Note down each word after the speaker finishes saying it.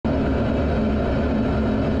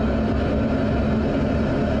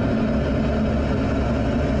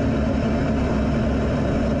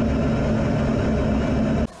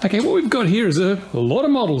Okay, what we've got here is a lot of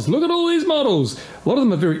models. Look at all these models. A lot of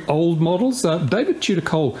them are very old models. David Tudor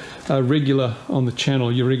Cole, regular on the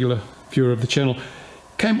channel, your regular viewer of the channel,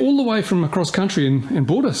 came all the way from across country and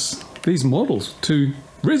bought us these models to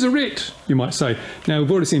resurrect, you might say. Now, we've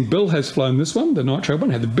already seen Bill has flown this one, the Nitro one,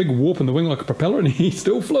 had the big warp in the wing like a propeller, and he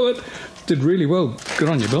still flew it. Did really well. Good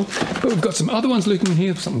on you, Bill. But we've got some other ones lurking in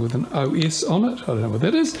here, something with an OS on it. I don't know what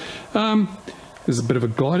that is. There's a bit of a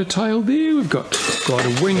glider tail there. We've got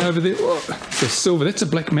glider wing over there. Oh, the silver, that's a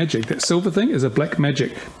Black Magic. That silver thing is a Black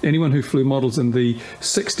Magic. Anyone who flew models in the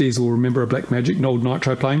 60s will remember a Black Magic, an old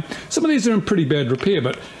Nitro plane. Some of these are in pretty bad repair,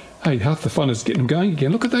 but hey, half the fun is getting them going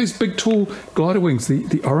again. Look at those big tall glider wings,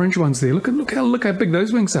 the orange ones there. Look how big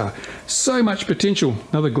those wings are. So much potential.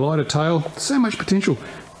 Another glider tail, so much potential.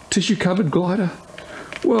 Tissue covered glider.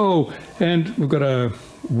 Whoa, and we've got a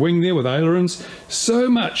wing there with ailerons. So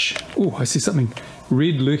much. Oh, I see something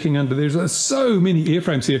red lurking under there. There's so many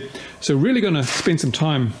airframes here. So really going to spend some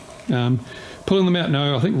time pulling them out.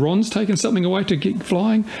 No, I think Ron's taken something away to get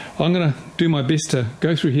flying. I'm going to do my best to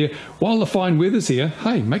go through here while the fine weather's here.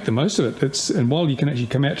 Hey, make the most of it. And while you can actually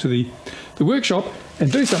come out to the workshop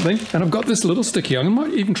and do something. And I've got this little stick here. I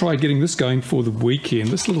might even try getting this going for the weekend.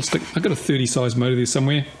 This little stick, I've got a 30 size motor there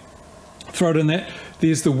somewhere. Throw it in that.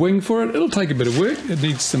 There's the wing for it. It'll take a bit of work. It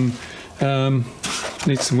needs some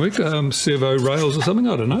work. Servo rails or something.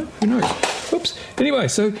 I don't know. Who knows? Oops. Anyway,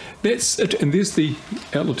 so that's it. And there's the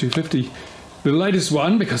Outlaw 250. The latest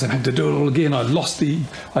one, because I had to do it all again. I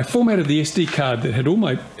formatted the SD card that had all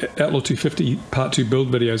my Outlaw 250 Part 2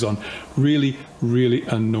 build videos on. Really, really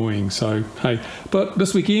annoying. So, hey. But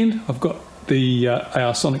this weekend, I've got the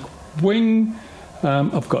AR Sonic wing.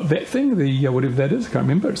 I've got that thing, the whatever that is, I can't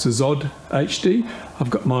remember. It's a Zod HD.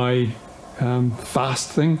 I've got my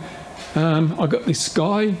fast thing. I've got the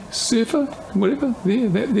Sky Surfer, whatever,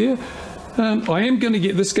 there. I am going to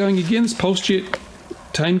get this going again, this PulseJet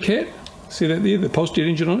Tame Cat. See that there, the PulseJet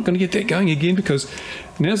engine on it? Going to get that going again because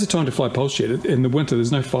now's the time to fly PulseJet. In the winter,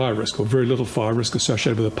 there's no fire risk or very little fire risk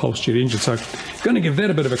associated with a PulseJet engine. So going to give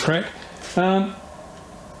that a bit of a crack.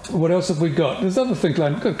 What else have we got? There's other things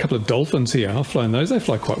like, I've got a couple of Dolphins here. I've flown those. They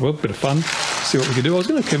fly quite well. Bit of fun. See what we can do. I was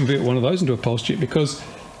going to convert one of those into a PulseJet because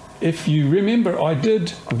if you remember, I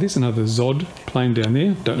did. Oh, there's another Zod plane down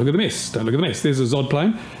there. Don't look at the mess. Don't look at the mess. There's a Zod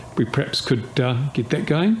plane. We perhaps could get that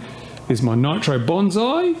going. There's my Nitro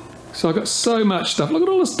Bonsai. So I've got so much stuff. Look at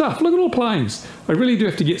all the stuff. Look at all the planes. I really do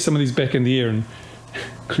have to get some of these back in the air and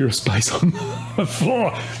clear a space on the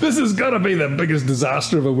floor. This has got to be the biggest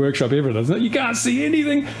disaster of a workshop ever, doesn't it? You can't see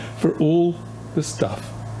anything for all the stuff.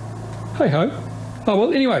 Hey ho. Oh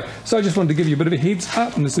well, anyway, so I just wanted to give you a bit of a heads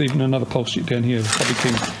up, and there's even another PulseJet down here, the Hobby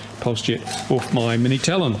King PulseJet off my Mini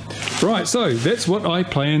Talon. Right, so that's what I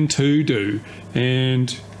plan to do.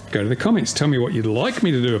 And go to the comments. Tell me what you'd like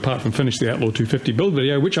me to do apart from finish the Outlaw 250 build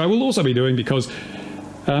video, which I will also be doing because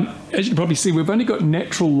as you can probably see, we've only got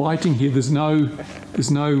natural lighting here. There's no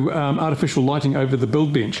artificial lighting over the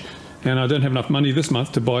build bench, and I don't have enough money this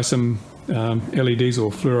month to buy some LEDs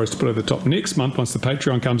or fluoros to put over the top. Next month, once the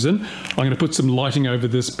Patreon comes in, I'm going to put some lighting over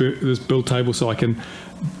this build table so I can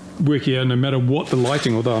work here no matter what the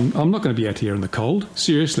lighting, although I'm not going to be out here in the cold.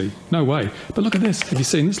 Seriously, no way. But look at this. Have you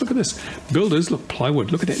seen this? Look at this. Builders, look,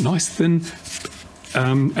 plywood. Look at that nice thin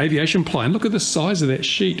aviation plywood. Look at the size of that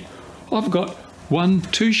sheet. I've got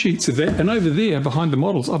 2 sheets of that, and over there behind the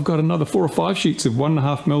models I've got another 4 or 5 sheets of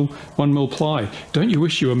 1.5 mil 1 mil ply. Don't you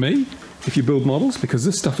wish you were me if you build models? Because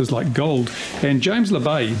this stuff is like gold. And James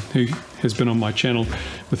LeBay, who has been on my channel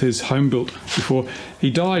with his home built before,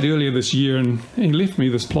 he died earlier this year and he left me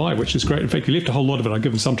this ply, which is great. In fact, he left a whole lot of it. I've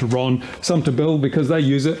given some to Ron, some to Bill because they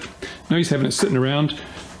use it. Now he's having it sitting around.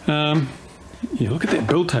 Yeah, look at that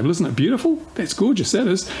build table. Isn't it beautiful? That's gorgeous, that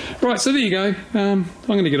is. Right, so there you go. I'm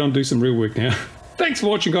going to get on and do some real work now. Thanks for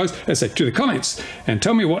watching, guys. As I say, to the comments and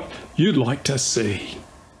tell me what you'd like to see.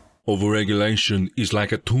 Overregulation is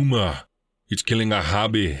like a tumor. It's killing our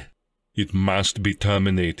hobby. It must be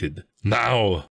terminated. Now!